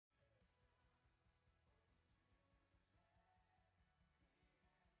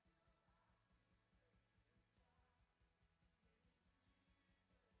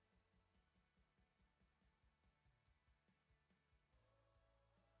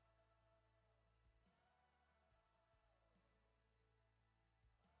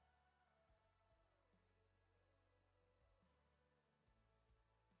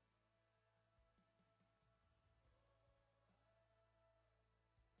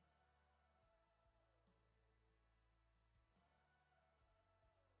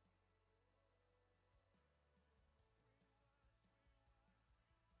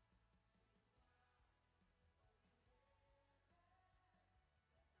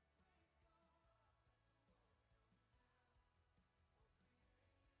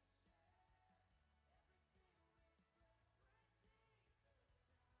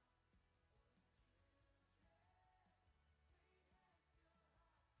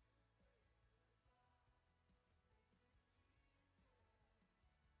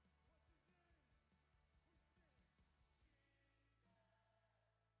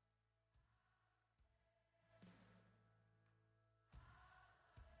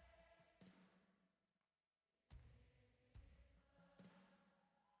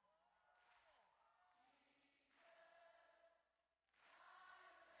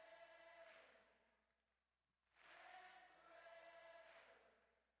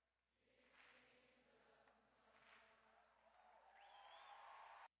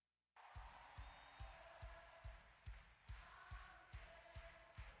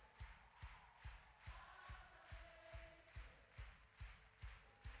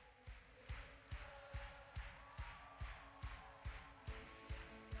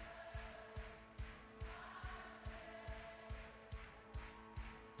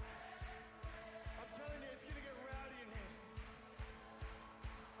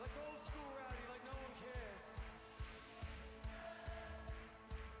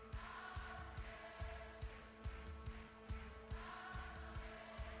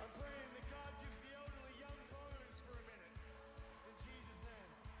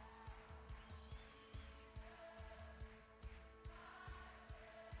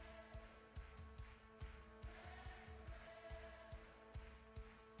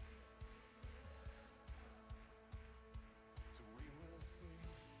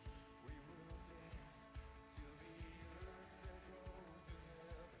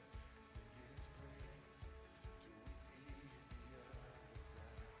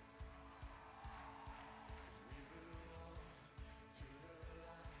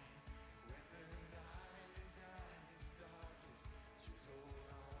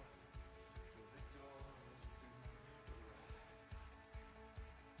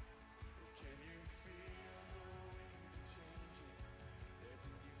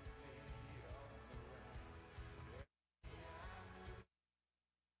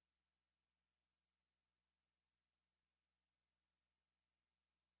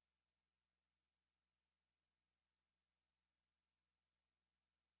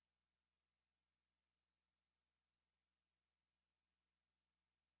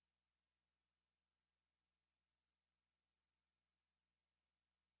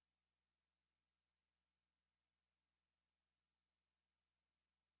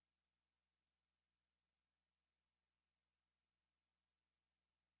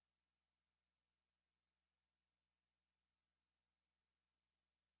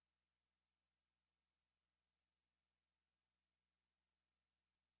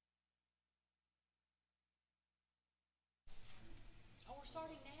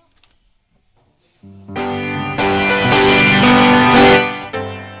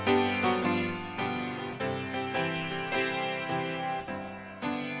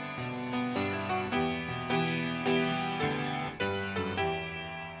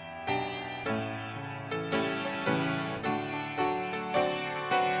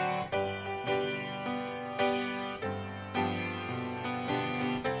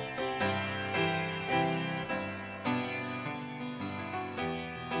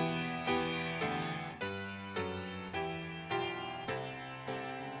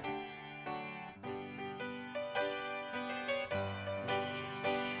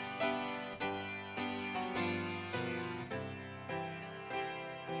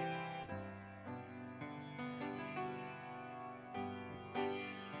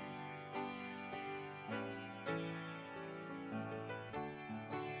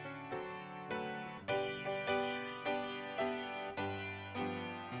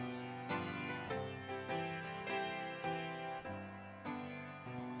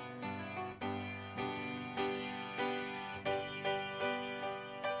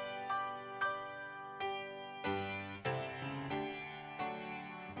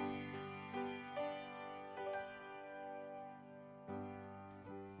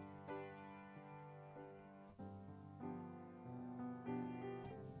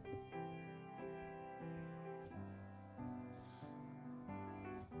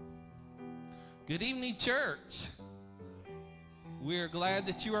Good evening, church. We are glad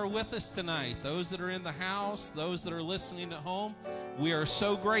that you are with us tonight. Those that are in the house, those that are listening at home, we are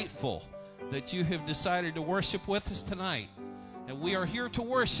so grateful that you have decided to worship with us tonight. And we are here to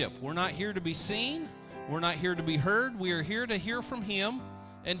worship. We're not here to be seen. We're not here to be heard. We are here to hear from Him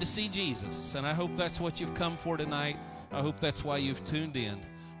and to see Jesus. And I hope that's what you've come for tonight. I hope that's why you've tuned in.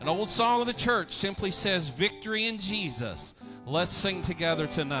 An old song of the church simply says, "Victory in Jesus." Let's sing together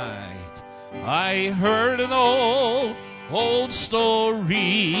tonight. I heard an old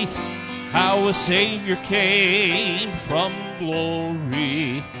story, how a Savior came from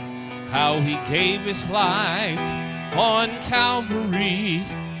glory, how He gave His life on Calvary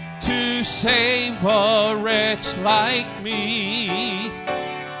to save a wretch like me.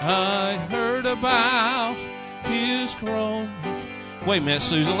 I heard about His groaning. Wait a minute,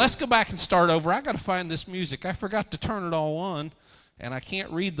 Susan, let's go back and start over. I got to find this music. I forgot to turn it all on, and I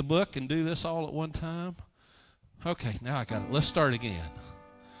can't read the book and do this all at one time. Okay, now I got it. Let's start again.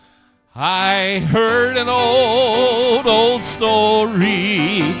 I heard an old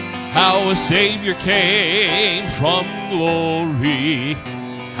story, how a Savior came from glory,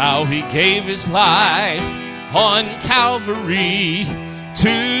 how He gave His life on Calvary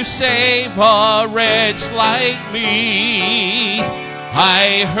to save a wretch like me.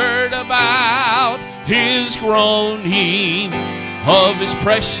 I heard about His groaning, of His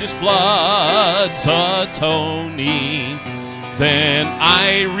precious blood's atoning. Then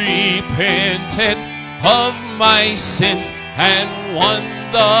I repented of my sins and won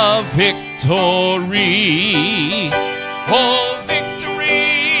the victory. Oh,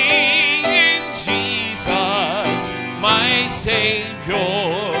 victory in Jesus, my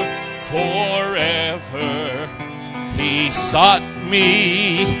Savior forever. He sought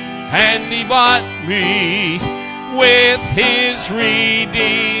me and He bought me with His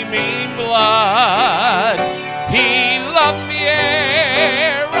redeeming blood. He loved me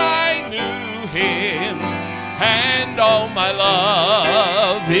ere I knew Him, and all my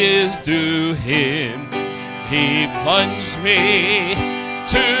love is due Him. He plunged me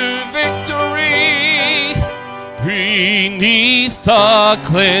to victory beneath the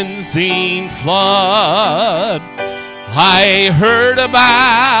cleansing flood. I heard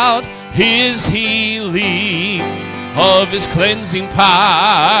about His healing, of His cleansing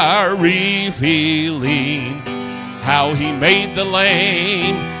power revealing, how He made the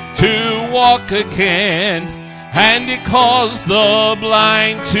lame to walk again, and He caused the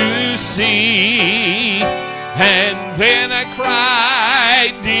blind to see. And then I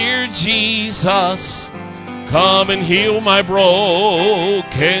cried, "Dear Jesus, come and heal my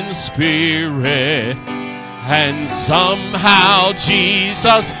broken spirit." And somehow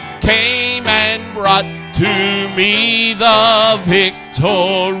Jesus came and brought to me the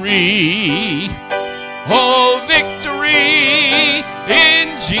victory. Oh, victory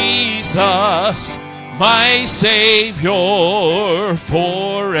in Jesus, my Savior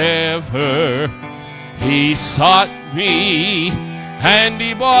forever. He sought me and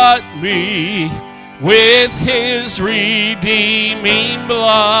He bought me with His redeeming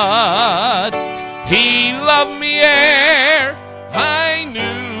blood. He loved me ere I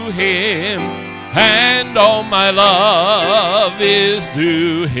knew Him, and all my love is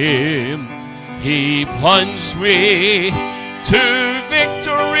due Him. He plunged me to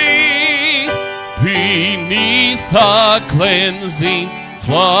victory beneath the cleansing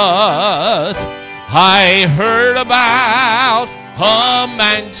flood. I heard about a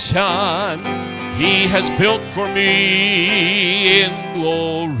mansion He has built for me in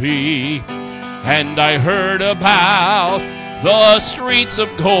glory, and I heard about the streets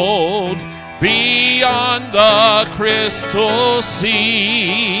of gold beyond the crystal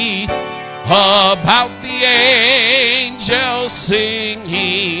sea, about the angels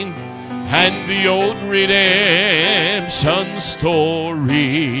singing and the old redemption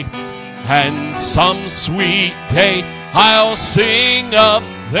story. And some sweet day I'll sing up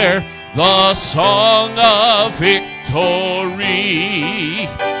there the song of victory.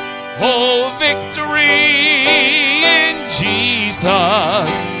 Oh, victory in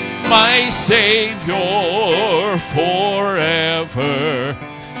Jesus, my Savior forever.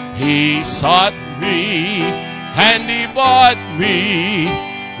 He sought me and He bought me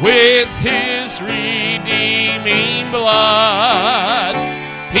with His redeeming blood.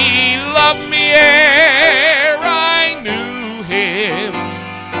 He loved me ere I knew Him,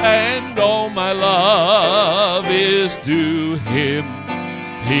 and all my love is due Him.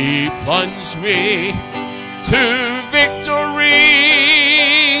 He plunged me to victory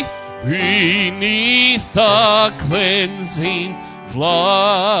beneath the cleansing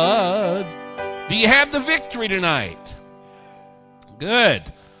flood. Do you have the victory tonight? Good.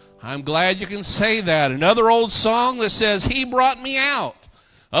 I'm glad you can say that. Another old song that says, He brought me out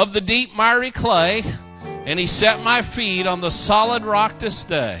of the deep miry clay, and He set my feet on the solid rock to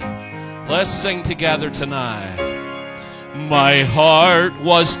stay. Let's sing together tonight. My heart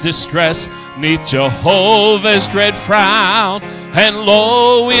was distressed 'neath Jehovah's dread frown, and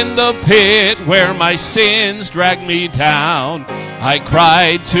lo, in the pit where my sins dragged me down, I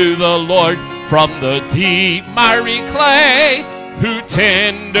cried to the Lord from the deep miry clay, who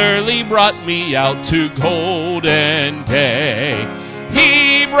tenderly brought me out to golden day.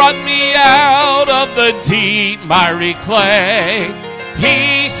 He brought me out of the deep miry clay.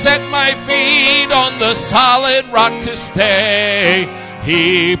 He set my feet on the solid rock to stay.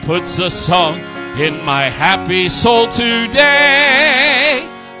 He puts a song in my happy soul today,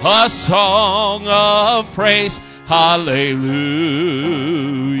 a song of praise. Hallelujah.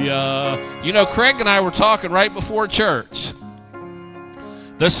 You know, Craig and I were talking right before church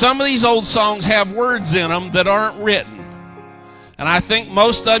that some of these old songs have words in them that aren't written. And I think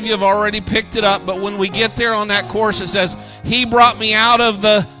most of you have already picked it up, but when we get there on that chorus, it says, He brought me out of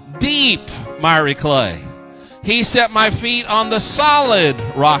the deep miry clay. He set my feet on the solid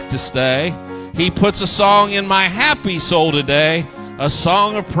rock to stay. He puts a song in my happy soul today, a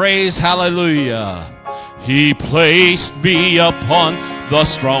song of praise, hallelujah. He placed me upon the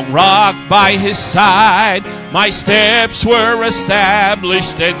strong rock by His side. My steps were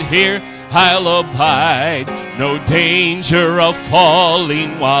established, and here I'll abide. No danger of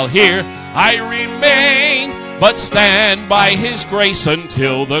falling while here I remain, but stand by His grace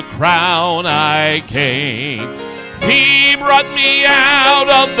until the crown I gain. He brought me out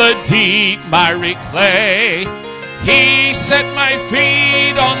of the deep miry clay. He set my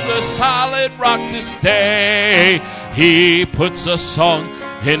feet on the solid rock to stay. He puts a song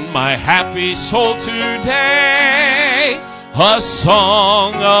in my happy soul today, a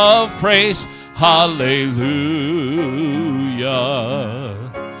song of praise, hallelujah.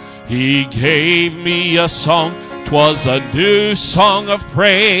 He gave me a song, 'twas a new song of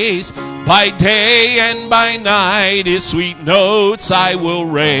praise. By day and by night His sweet notes I will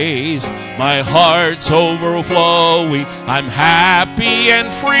raise. My heart's overflowing, I'm happy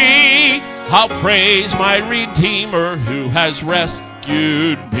and free. I'll praise my Redeemer who has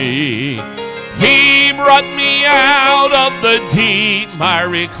rescued me. He brought me out of the deep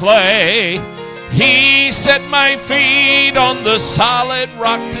miry clay. He set my feet on the solid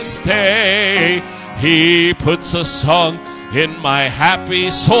rock to stay. He puts a song in my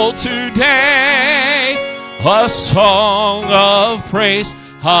happy soul today, a song of praise,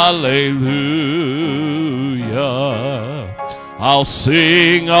 hallelujah. I'll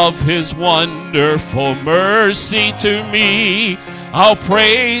sing of His wonderful mercy to me. I'll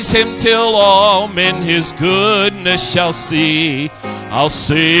praise Him till all men His goodness shall see. I'll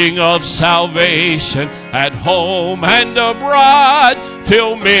sing of salvation at home and abroad,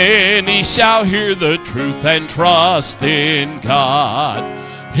 till many shall hear the truth and trust in God.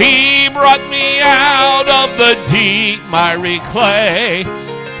 He brought me out of the deep miry clay.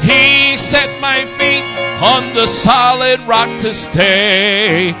 He set my feet on the solid rock to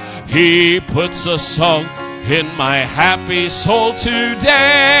stay. He puts a song in my happy soul today,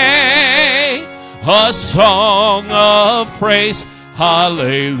 a song of praise,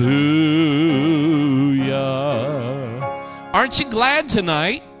 hallelujah. Aren't you glad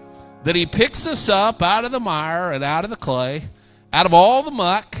tonight that He picks us up out of the mire and out of the clay, out of all the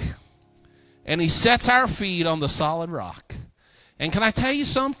muck, and He sets our feet on the solid rock? And can I tell you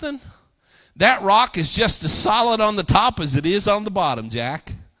something? That rock is just as solid on the top as it is on the bottom,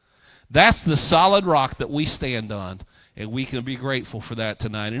 Jack. That's the solid rock that we stand on, and we can be grateful for that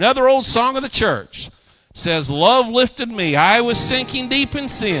tonight. Another old song of the church says, Love lifted me. I was sinking deep in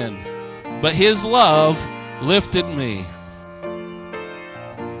sin, but His love lifted me.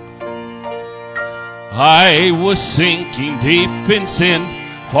 I was sinking deep in sin,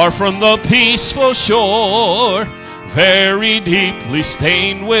 far from the peaceful shore, very deeply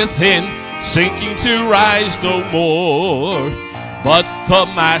stained within, sinking to rise no more. But the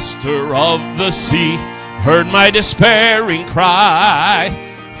master of the sea heard my despairing cry.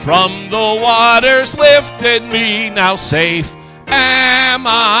 From the waters lifted me, now safe am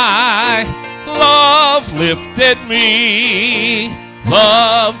I. Love lifted me,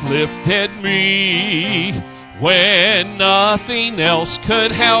 love lifted me, when nothing else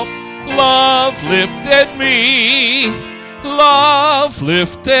could help. Love lifted me, love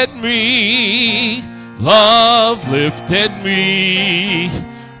lifted me, love lifted me,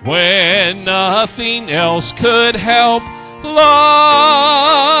 when nothing else could help.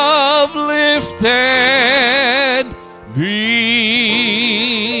 Love lifted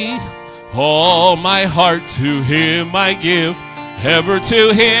me. All my heart to him I give, ever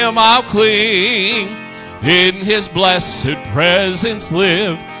to him I'll cling. In his blessed presence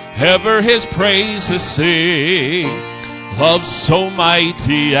live, ever his praises sing. Love so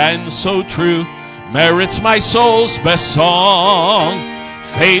mighty and so true merits my soul's best song.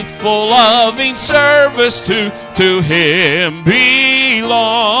 Faithful, loving service to him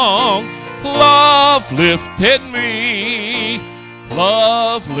belong. Love lifted me,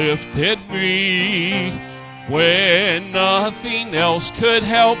 love lifted me, when nothing else could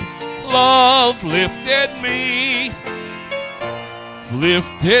help. Love lifted me,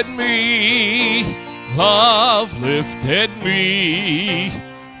 lifted me, love lifted me,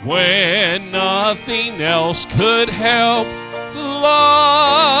 when nothing else could help.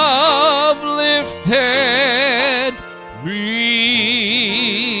 Love lifted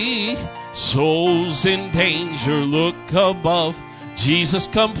me. Souls in danger look above, Jesus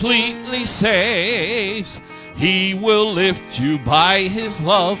completely saves. He will lift you by his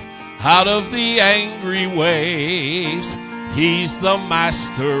love out of the angry waves. He's the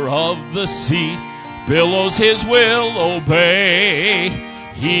master of the sea, billows his will obey.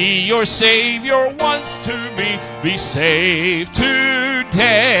 He, your Savior, wants to be saved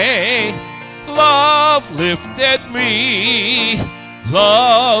today. Love lifted me,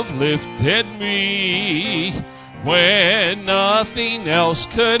 love lifted me, when nothing else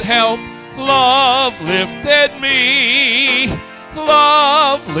could help. Love lifted me,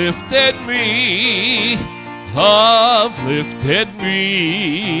 love lifted me, love lifted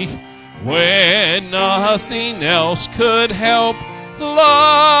me, when nothing else could help.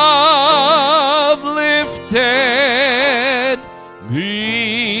 Love lifted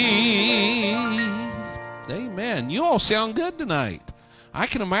me. Amen. You all sound good tonight. I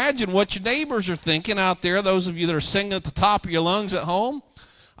can imagine what your neighbors are thinking out there, those of you that are singing at the top of your lungs at home.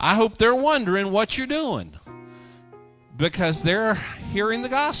 I hope they're wondering what you're doing, because they're hearing the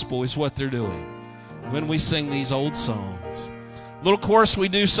gospel is what they're doing when we sing these old songs. Little chorus we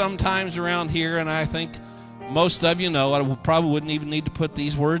do sometimes around here, and I think most of you know, I probably wouldn't even need to put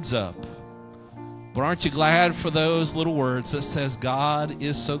these words up. But aren't you glad for those little words that says, God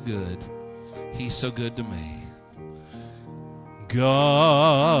is so good, he's so good to me.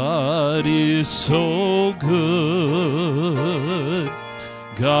 God is so good.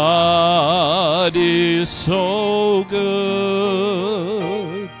 God is so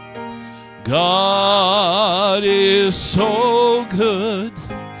good. God is so good.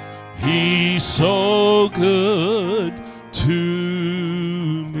 He's so good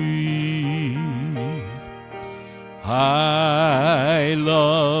to me. I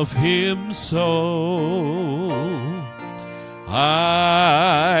love him so.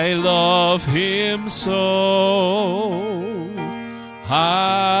 I love him so.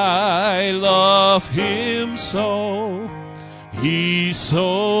 I love him so. He's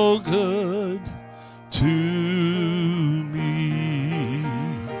so good to me.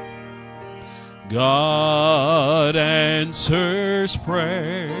 God answers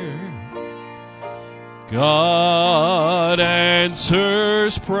prayer. God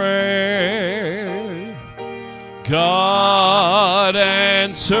answers prayer. God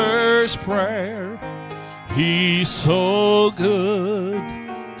answers prayer. He's so good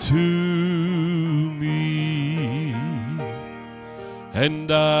to me.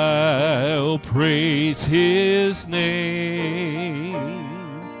 And I'll praise his name.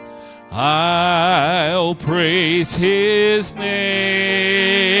 I'll praise his name.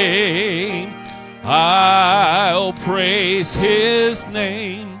 I'll praise his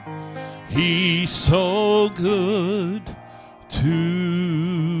name. He's so good to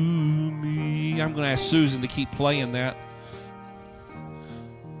me. I'm going to ask Susan to keep playing that.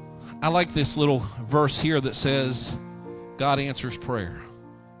 I like this little verse here that says, God answers prayer.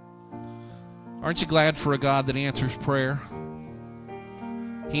 Aren't you glad for a God that answers prayer?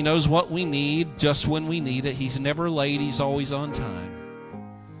 He knows what we need just when we need it. He's never late. He's always on time.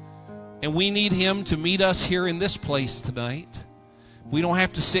 And we need him to meet us here in this place tonight. We don't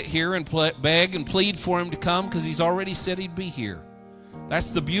have to sit here and beg and plead for him to come, because he's already said he'd be here.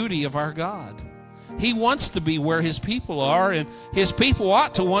 That's the beauty of our God. He wants to be where his people are, and his people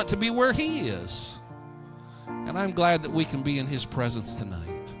ought to want to be where he is. And I'm glad that we can be in his presence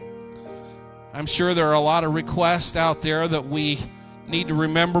tonight. I'm sure there are a lot of requests out there that we need to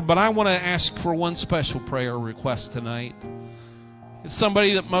remember, but I want to ask for one special prayer request tonight. It's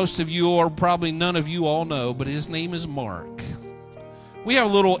somebody that most of you, or probably none of you all know, but his name is Mark. We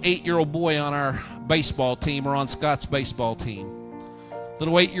have a little 8-year-old boy on our baseball team or on Scott's baseball team.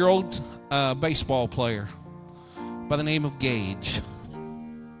 Little 8-year-old baseball player by the name of Gage.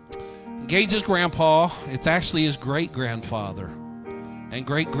 Gage's grandpa, it's actually his great-grandfather and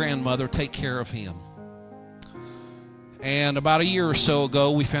great-grandmother take care of him. And about a year or so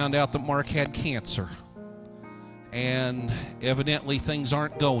ago, we found out that Mark had cancer. And evidently things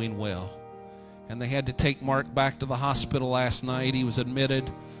aren't going well. And they had to take Mark back to the hospital last night. He was admitted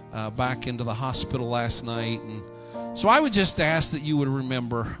back into the hospital last night. And so I would just ask that you would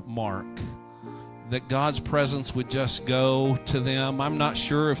remember Mark, that God's presence would just go to them. I'm not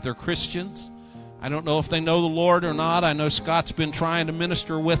sure if they're Christians. I don't know if they know the Lord or not. I know Scott's been trying to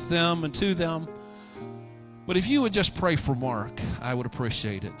minister with them and to them. But if you would just pray for Mark, I would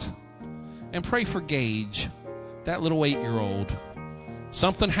appreciate it. And pray for Gage, that little 8-year-old.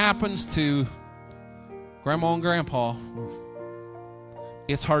 Something happens to Grandma and Grandpa.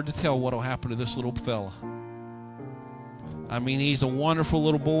 It's hard to tell what will happen to this little fella. I mean, he's a wonderful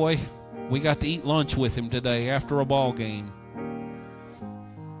little boy. We got to eat lunch with him today after a ball game.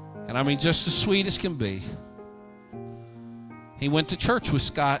 And I mean, just as sweet as can be. He went to church with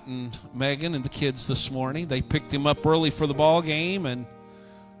Scott and Megan and the kids this morning. They picked him up early for the ball game and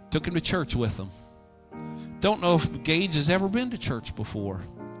took him to church with them. Don't know if Gage has ever been to church before.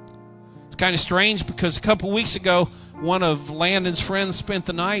 It's kind of strange because a couple weeks ago, one of Landon's friends spent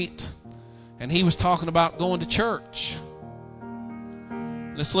the night and he was talking about going to church.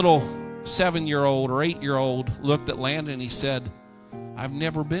 This little 7-year-old or 8-year-old looked at Landon and he said, "I've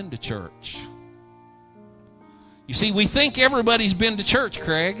never been to church." You see, we think everybody's been to church,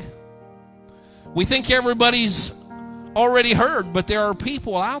 Craig. We think everybody's already heard, but there are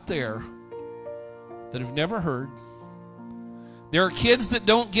people out there that have never heard. There are kids that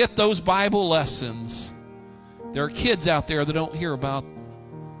don't get those Bible lessons. There are kids out there that don't hear about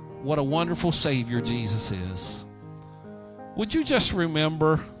what a wonderful Savior Jesus is. Would you just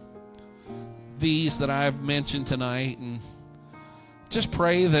remember these that I've mentioned tonight and just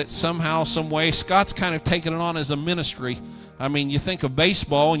pray that somehow, some way, Scott's kind of taken it on as a ministry. I mean, you think of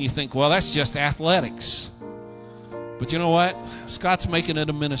baseball and you think, well, that's just athletics. But you know what? Scott's making it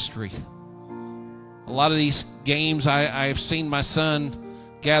a ministry. A lot of these games, I've seen my son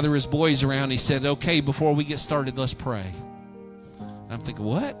gather his boys around. He said, "Okay, before we get started, let's pray." And I'm thinking,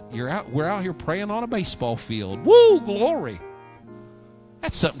 what? We're out here praying on a baseball field. Woo, glory.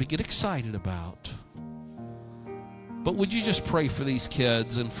 That's something to get excited about. But would you just pray for these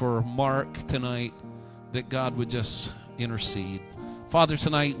kids and for Mark tonight, that God would just intercede. Father,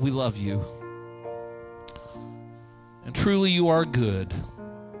 tonight we love you. And truly you are good.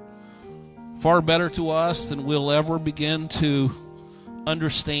 Far better to us than we'll ever begin to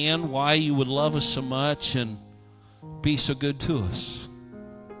understand why you would love us so much and be so good to us.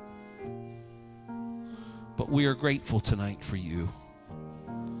 But we are grateful tonight for you.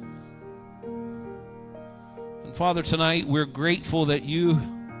 And Father, tonight we're grateful that you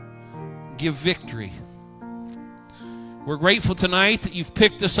give victory. We're grateful tonight that you've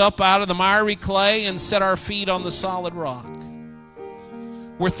picked us up out of the miry clay and set our feet on the solid rock.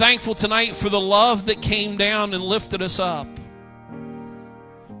 We're thankful tonight for the love that came down and lifted us up.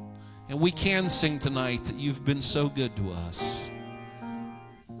 And we can sing tonight that you've been so good to us.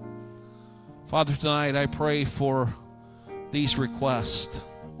 Father, tonight I pray for these requests.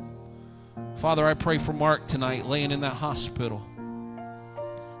 Father, I pray for Mark tonight laying in that hospital.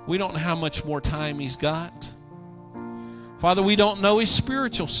 We don't know how much more time he's got. Father, we don't know his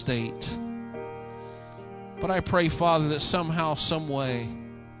spiritual state. But I pray, Father, that somehow, some way,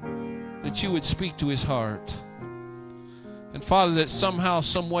 that you would speak to his heart. And Father, that somehow,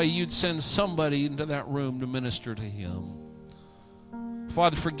 some way, you'd send somebody into that room to minister to him.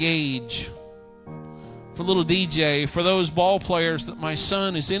 Father, for Gage, for little DJ, for those ball players that my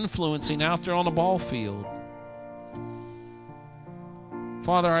son is influencing out there on the ball field.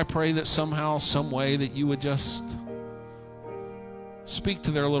 Father, I pray that somehow, some way, that you would just speak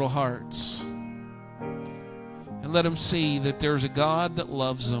to their little hearts and let them see that there's a God that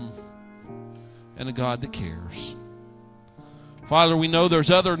loves them and a God that cares. Father, we know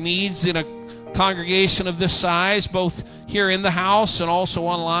there's other needs in a congregation of this size, both here in the house and also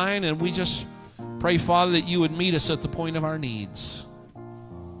online, and we just pray, Father, that you would meet us at the point of our needs.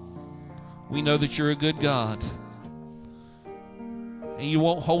 We know that you're a good God, and you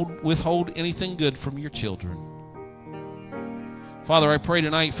won't withhold anything good from your children. Father, I pray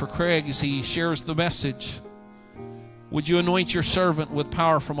tonight for Craig as he shares the message. Would you anoint your servant with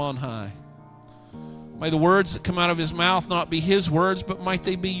power from on high? May the words that come out of his mouth not be his words, but might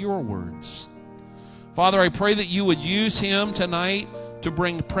they be your words. Father, I pray that you would use him tonight to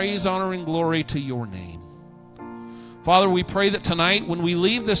bring praise, honor, and glory to your name. Father, we pray that tonight when we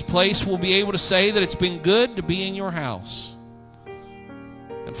leave this place, we'll be able to say that it's been good to be in your house.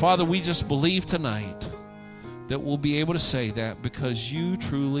 And Father, we just believe tonight that we'll be able to say that because you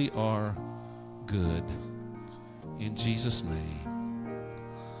truly are good. In Jesus' name.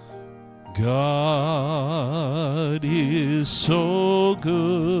 God is so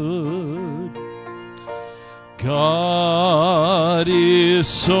good. God is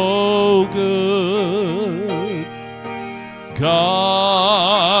so good.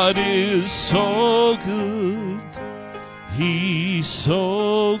 God is so good. He's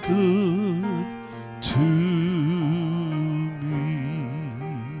so good to me.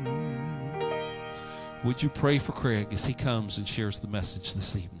 Would you pray for Craig as he comes and shares the message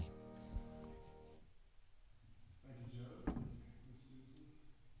this evening?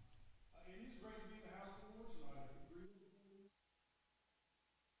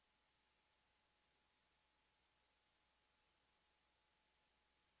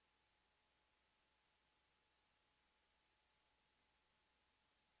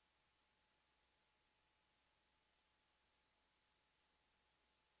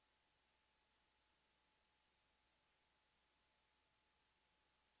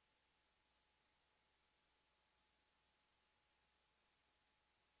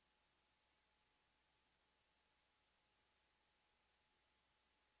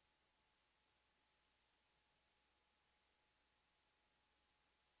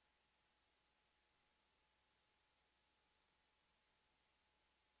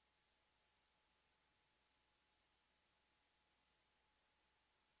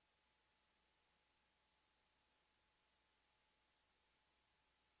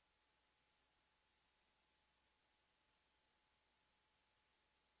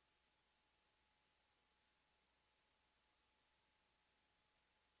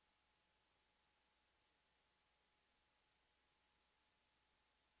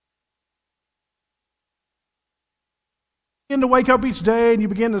 Begin to wake up each day and you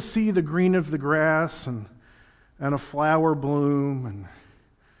begin to see the green of the grass and a flower bloom. And,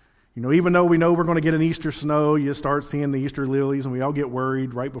 you know, even though we know we're going to get an Easter snow, you start seeing the Easter lilies, and we all get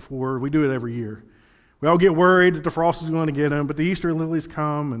worried right before. We do it every year. We all get worried that the frost is going to get them, but the Easter lilies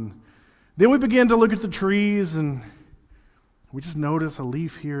come. And then we begin to look at the trees, and we just notice a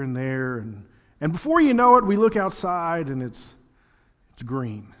leaf here and there. And before you know it, we look outside, and it's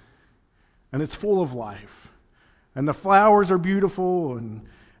green, and it's full of life. And the flowers are beautiful,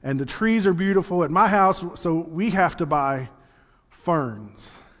 and the trees are beautiful. At my house, so we have to buy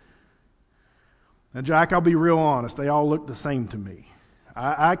ferns. Now, Jack, I'll be real honest. They all look the same to me.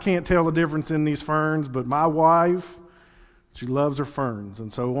 I can't tell the difference in these ferns, but my wife, she loves her ferns.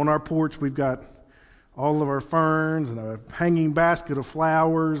 And so on our porch, we've got all of our ferns and a hanging basket of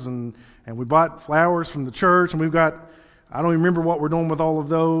flowers, and we bought flowers from the church, and we've got, I don't even remember what we're doing with all of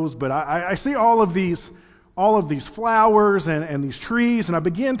those, but I see all of these flowers and these trees, and I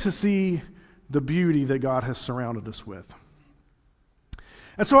begin to see the beauty that God has surrounded us with.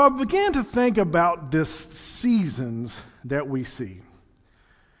 And so I began to think about this seasons that we see.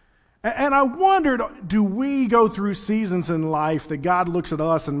 And I wondered, do we go through seasons in life that God looks at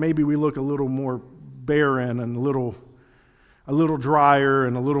us and maybe we look a little more barren and a little drier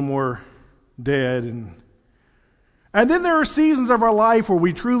and a little more dead? And then there are seasons of our life where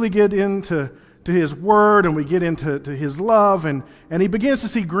we truly get into His Word, and we get into His love, and He begins to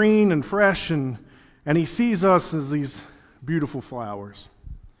see green and fresh, and He sees us as these beautiful flowers.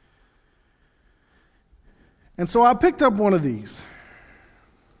 And so I picked up one of these.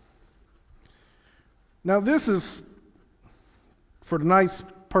 Now this is, for tonight's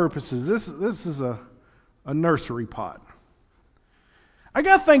purposes, this is a nursery pot. I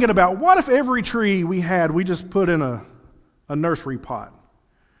got thinking about, what if every tree we just put in a nursery pot?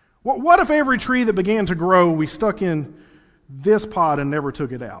 What if every tree that began to grow, we stuck in this pot and never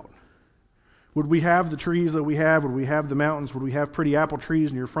took it out? Would we have the trees that we have? Would we have the mountains? Would we have pretty apple trees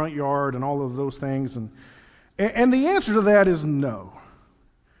in your front yard and all of those things? And the answer to that is no.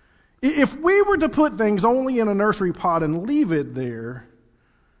 If we were to put things only in a nursery pot and leave it there,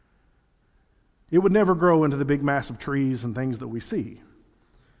 it would never grow into the big massive trees and things that we see.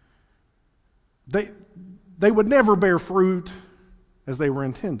 They would never bear fruit as they were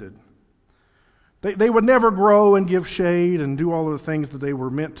intended. They would never grow and give shade and do all of the things that they were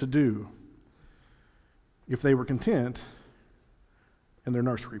meant to do if they were content in their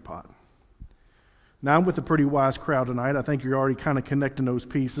nursery pot. Now, I'm with a pretty wise crowd tonight. I think you're already kind of connecting those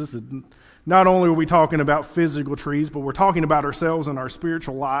pieces. That not only are we talking about physical trees, but we're talking about ourselves and our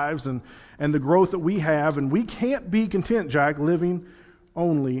spiritual lives and the growth that we have. And we can't be content, Jack, living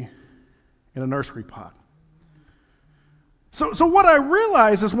only in a nursery pot. So what I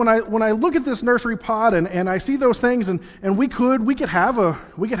realize is when I look at this nursery pot and I see those things and we could have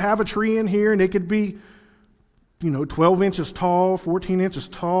a tree in here, and it could be 12 inches tall, 14 inches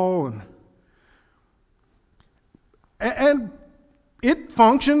tall, and it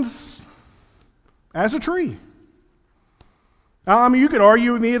functions as a tree. You could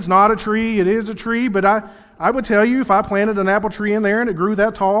argue with me it's not a tree, it is a tree, but I would tell you if I planted an apple tree in there and it grew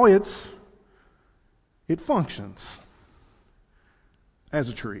that tall, it functions as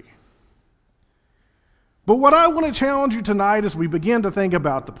a tree. But what I want to challenge you tonight as we begin to think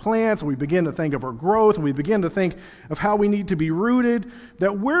about the plants, and we begin to think of our growth, and we begin to think of how we need to be rooted,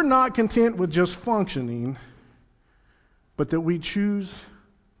 that we're not content with just functioning, but that we choose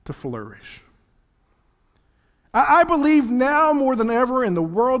to flourish. I believe now more than ever in the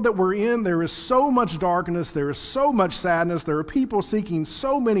world that we're in, there is so much darkness, there is so much sadness, there are people seeking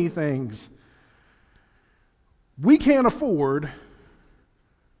so many things. We can't afford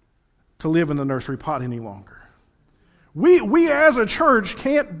to live in the nursery pot any longer. We as a church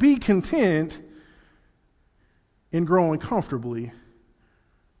can't be content in growing comfortably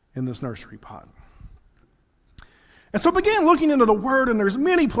in this nursery pot. And so I began looking into the Word, and there's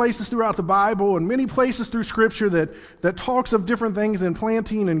many places throughout the Bible and many places through Scripture that talks of different things in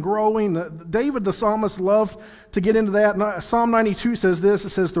planting and growing. David the psalmist loved to get into that. Psalm 92 says this, it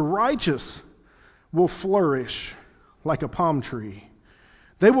says, "The righteous will flourish like a palm tree.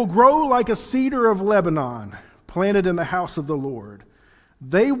 They will grow like a cedar of Lebanon, planted in the house of the Lord.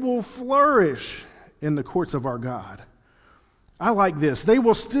 They will flourish in the courts of our God." I like this. "They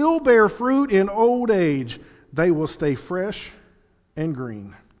will still bear fruit in old age. They will stay fresh and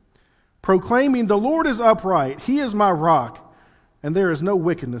green, proclaiming, 'The Lord is upright. He is my rock, and there is no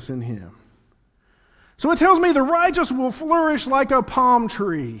wickedness in him.'" So it tells me the righteous will flourish like a palm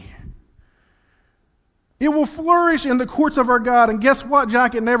tree. It will flourish in the courts of our God. And guess what,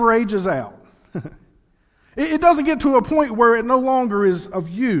 Jack? It never ages out. It doesn't get to a point where it no longer is of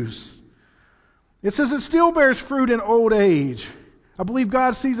use. It says it still bears fruit in old age. I believe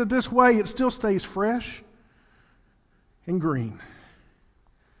God sees it this way. It still stays fresh and green.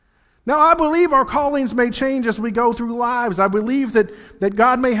 Now, I believe our callings may change as we go through lives. I believe that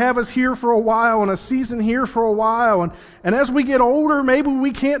God may have us here for a while and a season here for a while. And as we get older, maybe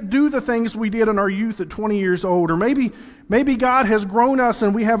we can't do the things we did in our youth at 20 years old. Or maybe God has grown us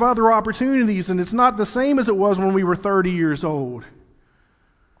and we have other opportunities and it's not the same as it was when we were 30 years old.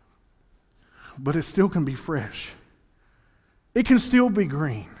 But it still can be fresh. It can still be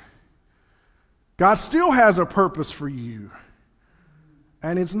green. God still has a purpose for you.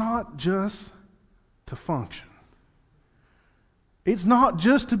 And it's not just to function. It's not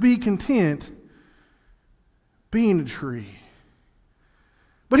just to be content being a tree.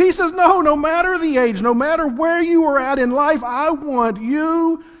 But he says, no matter the age, no matter where you are at in life, I want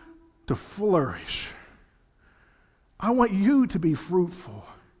you to flourish. I want you to be fruitful.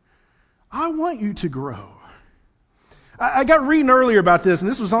 I want you to grow. I got reading earlier about this,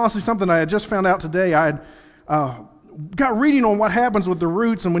 and this was honestly something I had just found out today. I had got reading on what happens with the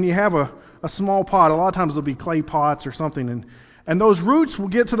roots, and when you have a small pot, a lot of times there'll be clay pots or something, and those roots will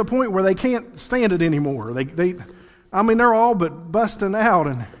get to the point where they can't stand it anymore. They're all but busting out,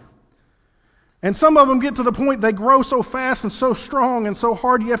 and some of them get to the point they grow so fast and so strong and so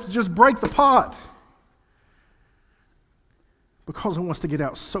hard you have to just break the pot because it wants to get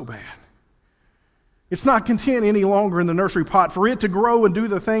out so bad. It's not content any longer in the nursery pot. For it to grow and do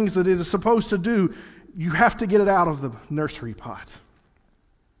the things that it is supposed to do, you have to get it out of the nursery pot.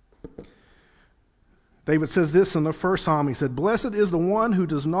 David says this in the first psalm. He said, "Blessed is the one who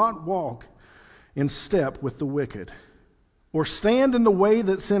does not walk in step with the wicked, or stand in the way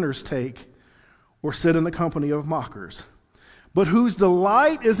that sinners take, or sit in the company of mockers, but whose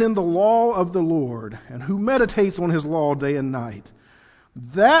delight is in the law of the Lord, and who meditates on his law day and night.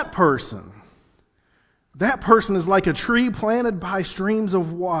 That person is like a tree planted by streams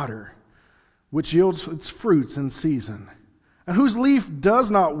of water, which yields its fruits in season, and whose leaf does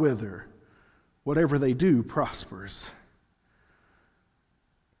not wither. Whatever they do prospers."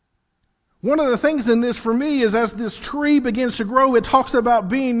 One of the things in this for me is as this tree begins to grow, it talks about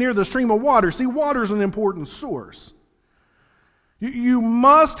being near the stream of water. See, water is an important source. You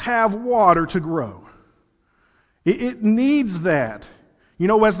must have water to grow. It needs that. You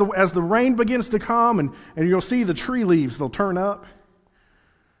know, as the rain begins to come and you'll see the tree leaves, they'll turn up.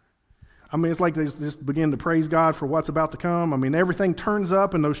 I mean, it's like they just begin to praise God for what's about to come. I mean, everything turns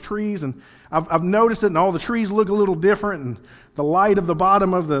up in those trees, and I've noticed it, and all the trees look a little different, and the light of the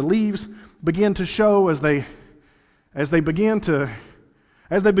bottom of the leaves begin to show as they begin to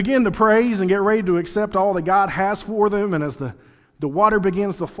as they begin to praise and get ready to accept all that God has for them, and as the water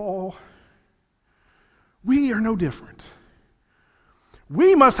begins to fall, we are no different.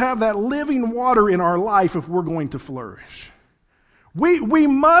 We must have that living water in our life if we're going to flourish. We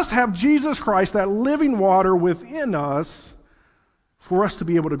must have Jesus Christ, that living water within us, for us to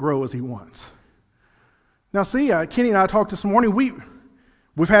be able to grow as he wants. Now see, Kenny and I talked this morning,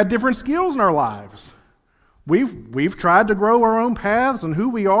 we've had different skills in our lives. We've tried to grow our own paths and who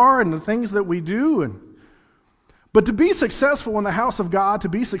we are and the things that we do. But to be successful in the house of God, to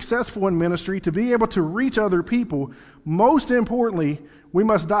be successful in ministry, to be able to reach other people, most importantly, we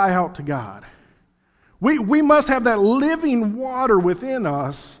must die out to God. We must have that living water within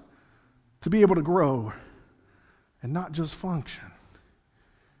us to be able to grow and not just function,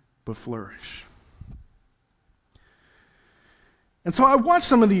 but flourish. And so I watch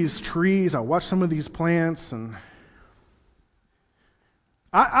some of these trees, I watch some of these plants, and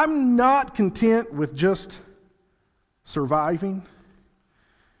I'm not content with just surviving.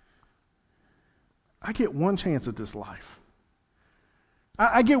 I get one chance at this life.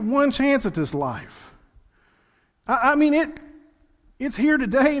 I get one chance at this life. I mean, it's here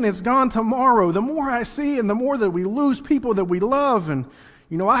today and it's gone tomorrow. The more I see and the more that we lose people that we love, and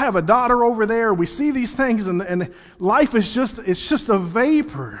I have a daughter over there. We see these things, and life is just a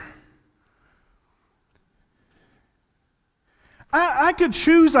vapor. I could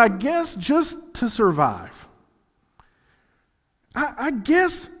choose, I guess, just to survive. I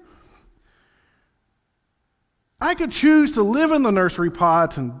guess I could choose to live in the nursery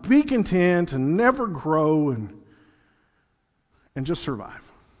pot and be content and never grow and just survive.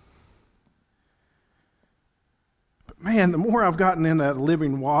 But man, the more I've gotten in that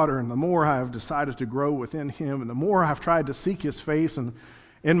living water, and the more I've decided to grow within him, and the more I've tried to seek his face, and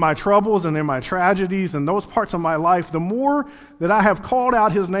in my troubles and in my tragedies and those parts of my life, the more that I have called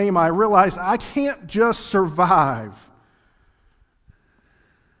out his name, I realize I can't just survive.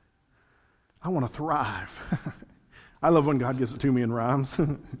 I want to thrive. I love when God gives it to me in rhymes.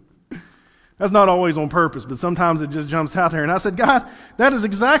 That's not always on purpose, but sometimes it just jumps out there. And I said, God, that is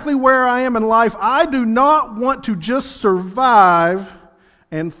exactly where I am in life. I do not want to just survive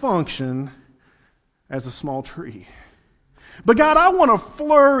and function as a small tree. But God, I want to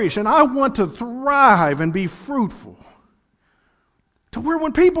flourish and I want to thrive and be fruitful. To where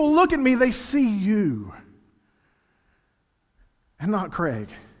when people look at me, they see you and not Craig.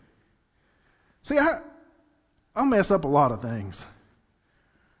 See, I'll mess up a lot of things.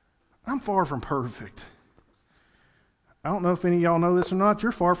 I'm far from perfect. I don't know if any of y'all know this or not.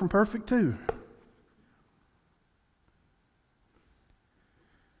 You're far from perfect too.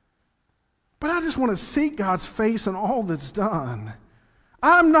 But I just want to seek God's face in all that's done.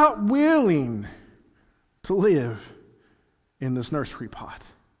 I'm not willing to live in this nursery pot.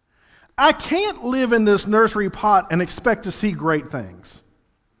 I can't live in this nursery pot and expect to see great things.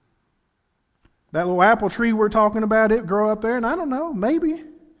 That little apple tree we're talking about, it grow up there, and I don't know, maybe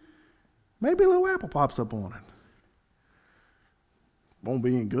a little apple pops up on it. Won't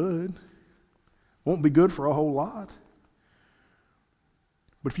be any good. Won't be good for a whole lot.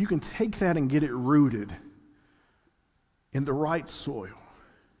 But if you can take that and get it rooted in the right soil,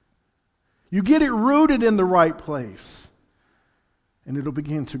 you get it rooted in the right place, and it'll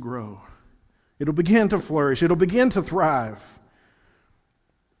begin to grow. It'll begin to flourish. It'll begin to thrive.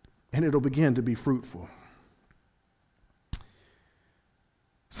 And it'll begin to be fruitful.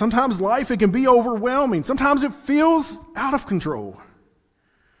 Sometimes life, it can be overwhelming. Sometimes it feels out of control.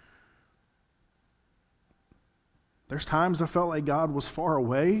 There's times I felt like God was far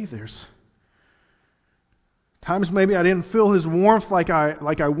away. There's times maybe I didn't feel his warmth like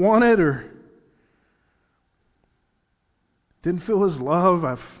I wanted, or didn't feel his love.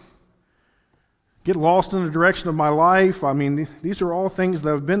 I get lost in the direction of my life. I mean, these are all things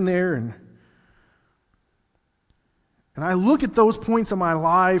that have been there, and I look at those points in my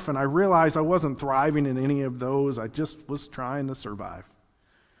life and I realize I wasn't thriving in any of those. I just was trying to survive.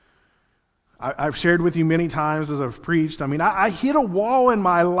 I've shared with you many times as I've preached. I mean, I hit a wall in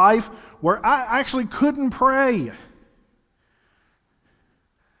my life where I actually couldn't pray.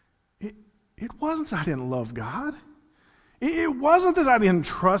 It wasn't that I didn't love God. It wasn't that I didn't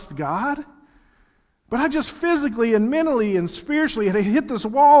trust God. But I just physically and mentally and spiritually had hit this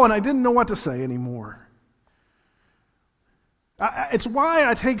wall and I didn't know what to say anymore. It's why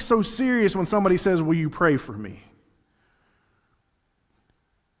I take so serious when somebody says, will you pray for me?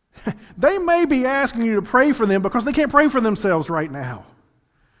 They may be asking you to pray for them because they can't pray for themselves right now.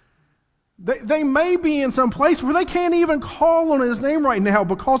 They may be in some place where they can't even call on his name right now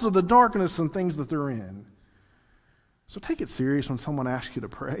because of the darkness and things that they're in. So take it serious when someone asks you to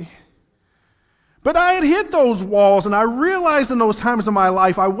pray. But I had hit those walls, and I realized in those times of my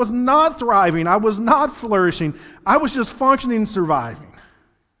life I was not thriving, I was not flourishing, I was just functioning and surviving.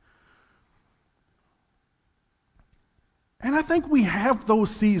 And I think we have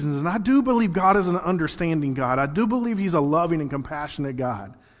those seasons, and I do believe God is an understanding God. I do believe He's a loving and compassionate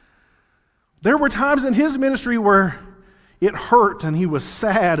God. There were times in His ministry where it hurt, and He was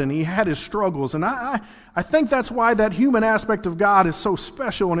sad, and He had His struggles. And I think that's why that human aspect of God is so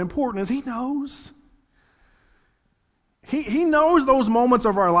special and important, is He knows. He knows those moments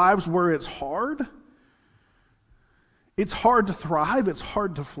of our lives where it's hard. It's hard to thrive. It's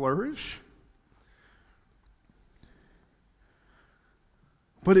hard to flourish.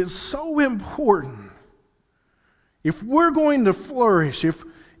 But it's so important. If we're going to flourish, if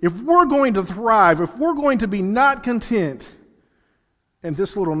we're going to thrive, if we're going to be not content in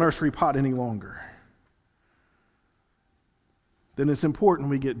this little nursery pot any longer, then it's important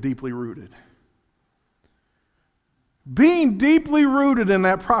we get deeply rooted. Being deeply rooted in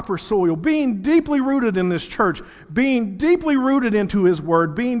that proper soil, being deeply rooted in this church, being deeply rooted into His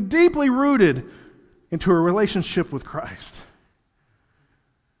Word, being deeply rooted into a relationship with Christ.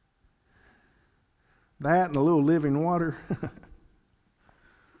 That and a little living water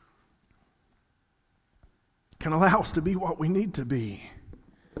can allow us to be what we need to be.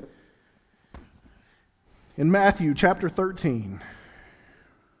 In Matthew chapter 13,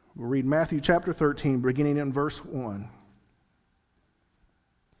 we'll read Matthew chapter 13, beginning in verse 1.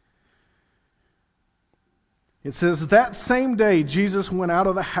 It says, "That same day Jesus went out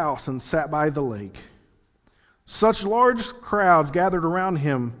of the house and sat by the lake. Such large crowds gathered around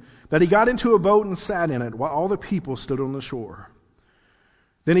Him that He got into a boat and sat in it, while all the people stood on the shore.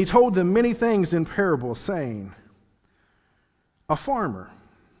 Then He told them many things in parables, saying, A farmer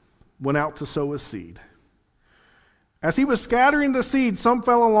went out to sow his seed. As he was scattering the seed, some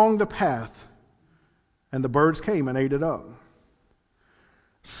fell along the path, and the birds came and ate it up.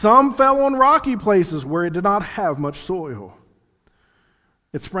 Some fell on rocky places where it did not have much soil.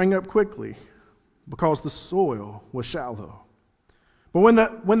 It sprang up quickly, because the soil was shallow. But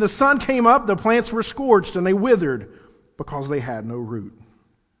when the sun came up, the plants were scorched and they withered because they had no root.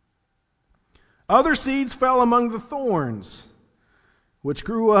 Other seeds fell among the thorns, which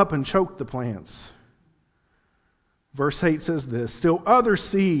grew up and choked the plants." Verse 8 says this, "Still other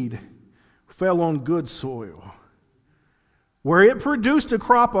seed fell on good soil, where it produced a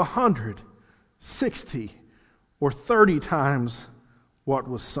crop 100, 60, or 30 times what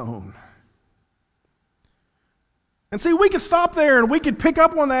was sown." And see, we could stop there and we could pick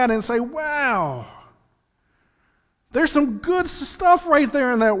up on that and say, wow, there's some good stuff right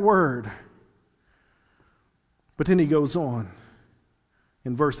there in that word. But then he goes on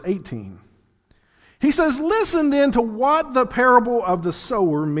in verse 18. He says, "Listen then to what the parable of the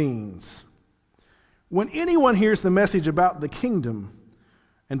sower means. When anyone hears the message about the kingdom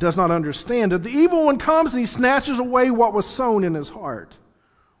and does not understand it, the evil one comes and he snatches away what was sown in his heart.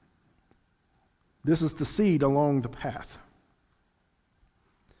 This is the seed along the path.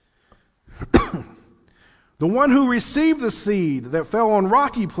 The one who received the seed that fell on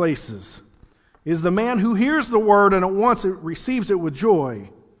rocky places is the man who hears the word and at once receives it with joy.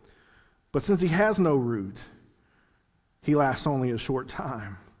 But since he has no root, he lasts only a short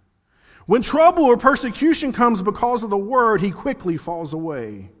time. When trouble or persecution comes because of the word, he quickly falls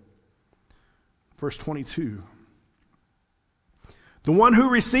away." Verse 22. "The one who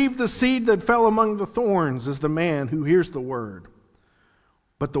received the seed that fell among the thorns is the man who hears the word.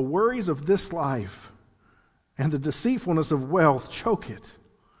 But the worries of this life and the deceitfulness of wealth choke it,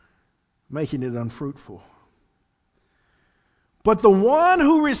 making it unfruitful. But the one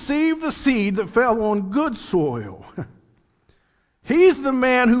who received the seed that fell on good soil, he's the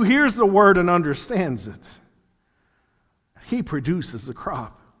man who hears the word and understands it. He produces the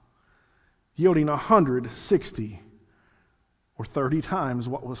crop, yielding 100, 60, or 30 times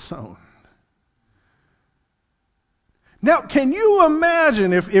what was sown." Now, can you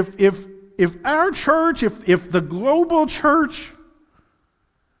imagine if our church, if the global church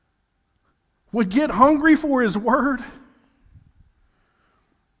would get hungry for His word?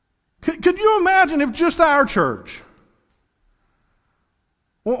 Could you imagine if just our church,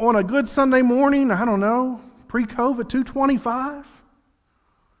 on a good Sunday morning, I don't know, pre-COVID, 225?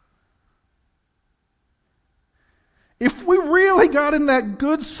 If we really got in that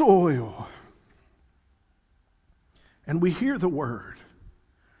good soil and we hear the word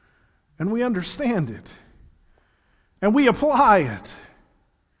and we understand it and we apply it,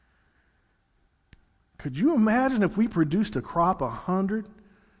 could you imagine if we produced a crop 100,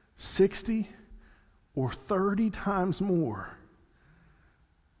 60, or 30 times more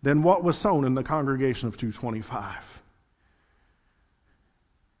than what was sown in the congregation of 225.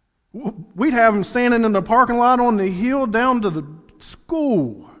 We'd have them standing in the parking lot on the hill down to the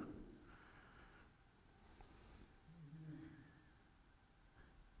school.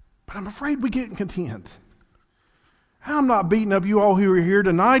 But I'm afraid we get content. I'm not beating up you all who are here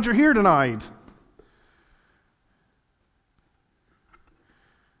tonight. You're here tonight.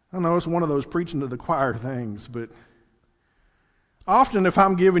 I know it's one of those preaching to the choir things, but often if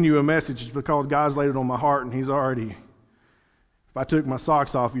I'm giving you a message, it's because God's laid it on my heart and He's already, if I took my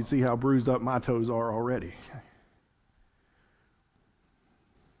socks off, you'd see how bruised up my toes are already.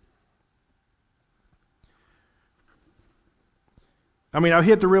 I mean, I've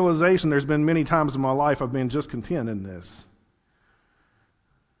hit the realization there's been many times in my life I've been just content in this.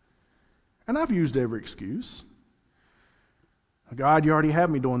 And I've used every excuse. God, you already have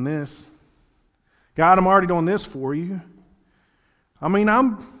me doing this. God, I'm already doing this for you. I mean,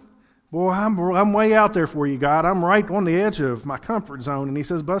 I'm way out there for you, God. I'm right on the edge of my comfort zone. And He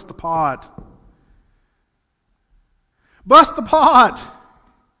says, bust the pot. Bust the pot.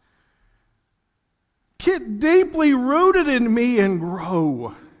 Get deeply rooted in me and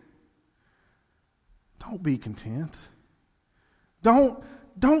grow. Don't be content. Don't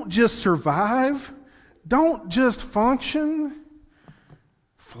just survive. Don't just function.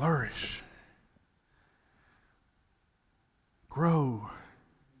 Flourish. Grow.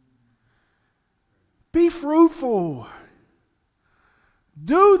 Be fruitful.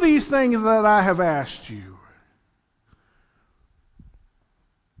 Do these things that I have asked you.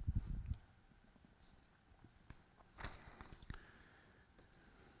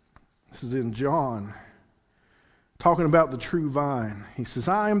 This is in John, talking about the true vine. He says,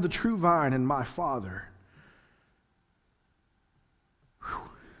 I am the true vine and my Father.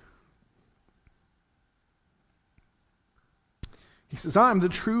 He says, I am the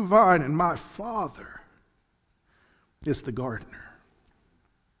true vine and my Father is the gardener.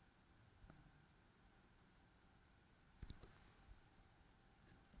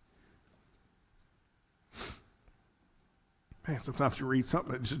 Man, sometimes you read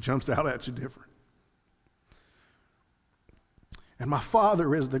something that just jumps out at you different. And my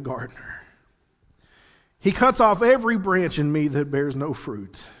Father is the gardener. He cuts off every branch in me that bears no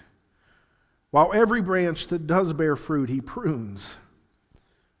fruit, while every branch that does bear fruit, He prunes,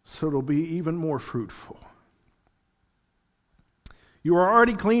 so it'll be even more fruitful. You are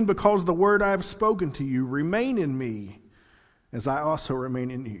already clean because the word I have spoken to you. Remain in me, as I also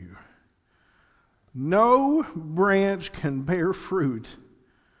remain in you. No branch can bear fruit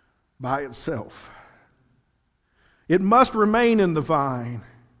by itself. It must remain in the vine.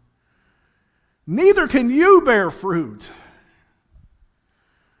 Neither can you bear fruit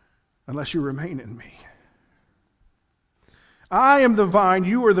unless you remain in me. I am the vine,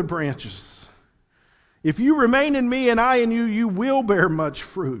 you are the branches. If you remain in me and I in you, you will bear much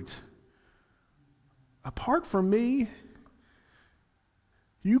fruit. Apart from me,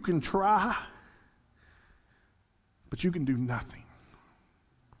 you can try, but you can do nothing.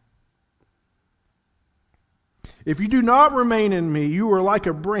 If you do not remain in me, you are like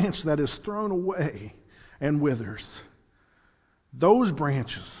a branch that is thrown away and withers. Those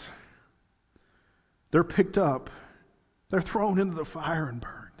branches, they're picked up, they're thrown into the fire and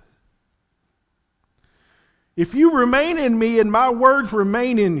burned. If you remain in me and my words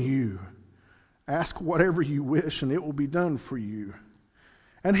remain in you, ask whatever you wish and it will be done for you.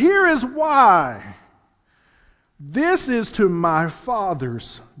 And here is why. This is to my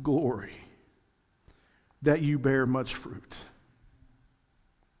Father's glory, that you bear much fruit.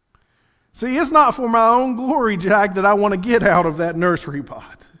 See, it's not for my own glory, Jack, that I want to get out of that nursery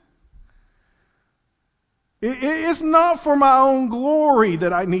pot. It's not for my own glory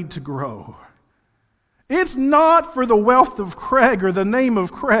that I need to grow. It's not for the wealth of Craig or the name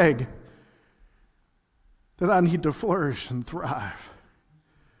of Craig that I need to flourish and thrive.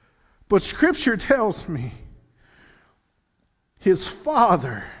 But Scripture tells me his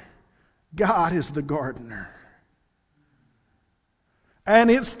Father, God, is the gardener.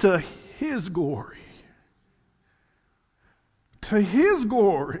 And it's to His glory. To His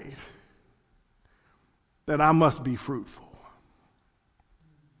glory that I must be fruitful.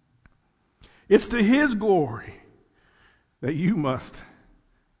 It's to His glory that you must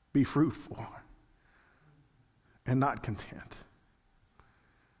be fruitful and not content.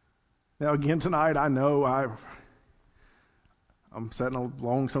 Now again tonight, I know I'm sitting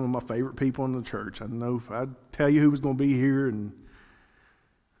along some of my favorite people in the church. I know if I'd tell you who was going to be here,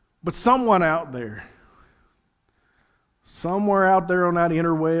 but someone out there, somewhere out there on that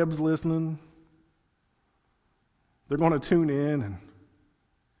interwebs listening, They're going to tune in, and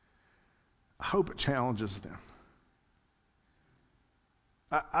I hope it challenges them.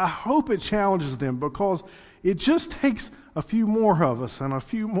 I hope it challenges them, because it just takes a few more of us and a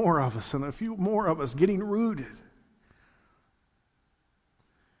few more of us and a few more of us getting rooted.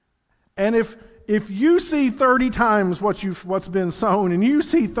 And if you see 30 times what's been sown, and you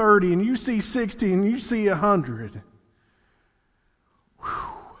see 30, and you see 60, and you see 100,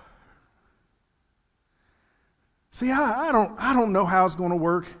 see, I don't know how it's going to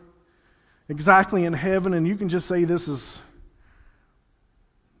work exactly in heaven, and you can just say this is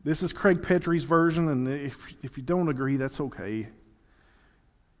Craig Petry's version, and if you don't agree, that's okay.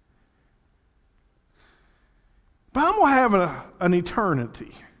 But I'm going to have an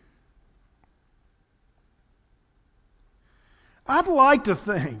eternity. I'd like to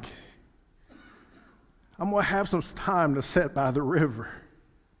think I'm going to have some time to sit by the river.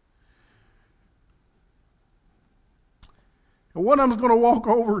 And one of them's going to walk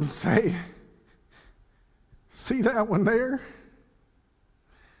over and say, see that one there?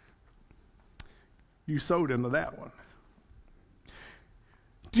 You sowed into that one.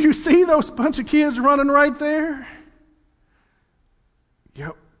 Do you see those bunch of kids running right there?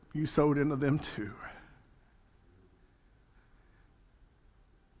 Yep, you sowed into them too.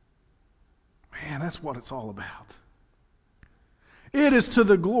 Man, that's what it's all about. It is to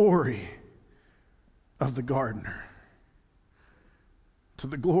the glory of the gardener, to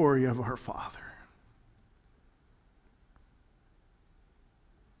the glory of our Father.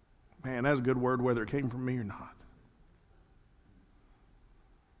 Man, that's a good word, whether it came from me or not.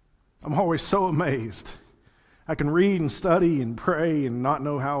 I'm always so amazed. I can read and study and pray and not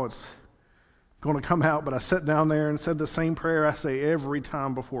know how it's going to come out, but I sat down there and said the same prayer I say every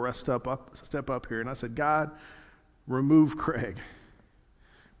time before I step up here. And I said, God, remove Craig.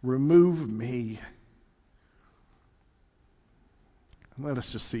 Remove me. And let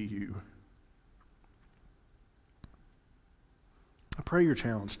us just see you. I pray you're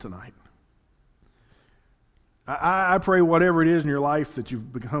challenged tonight. I pray whatever it is in your life that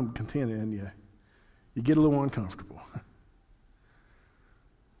you've become content in, you get a little uncomfortable.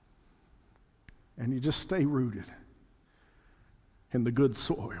 And you just stay rooted in the good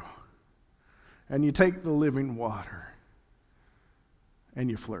soil. And you take the living water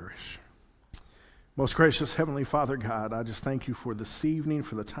and you flourish. Most gracious Heavenly Father, God, I just thank you for this evening,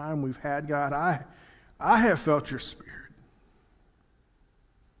 for the time we've had, God. I have felt your Spirit.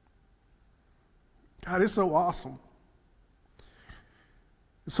 God, it's so awesome.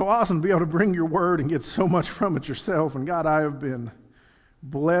 It's so awesome to be able to bring your word and get so much from it yourself. And God, I have been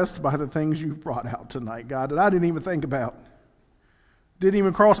blessed by the things you've brought out tonight, God, that I didn't even think about. Didn't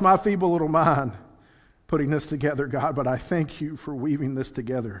even cross my feeble little mind putting this together, God, but I thank you for weaving this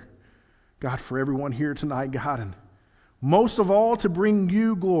together. God, for everyone here tonight, God, and most of all to bring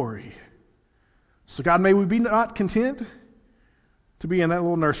you glory. So God, may we be not content to be in that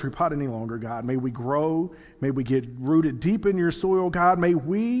little nursery pot any longer, God. May we grow. May we get rooted deep in your soil, God. May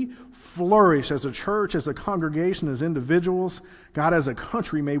we flourish as a church, as a congregation, as individuals. God, as a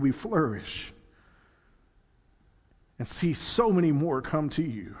country, may we flourish and see so many more come to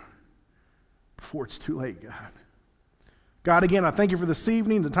you before it's too late, God. God, again, I thank you for this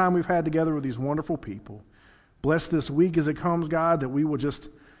evening, the time we've had together with these wonderful people. Bless this week as it comes, God, that we will just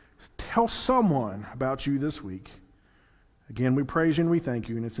tell someone about you this week. Again, we praise you and we thank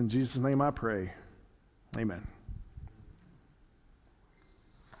you, and it's in Jesus' name I pray. Amen.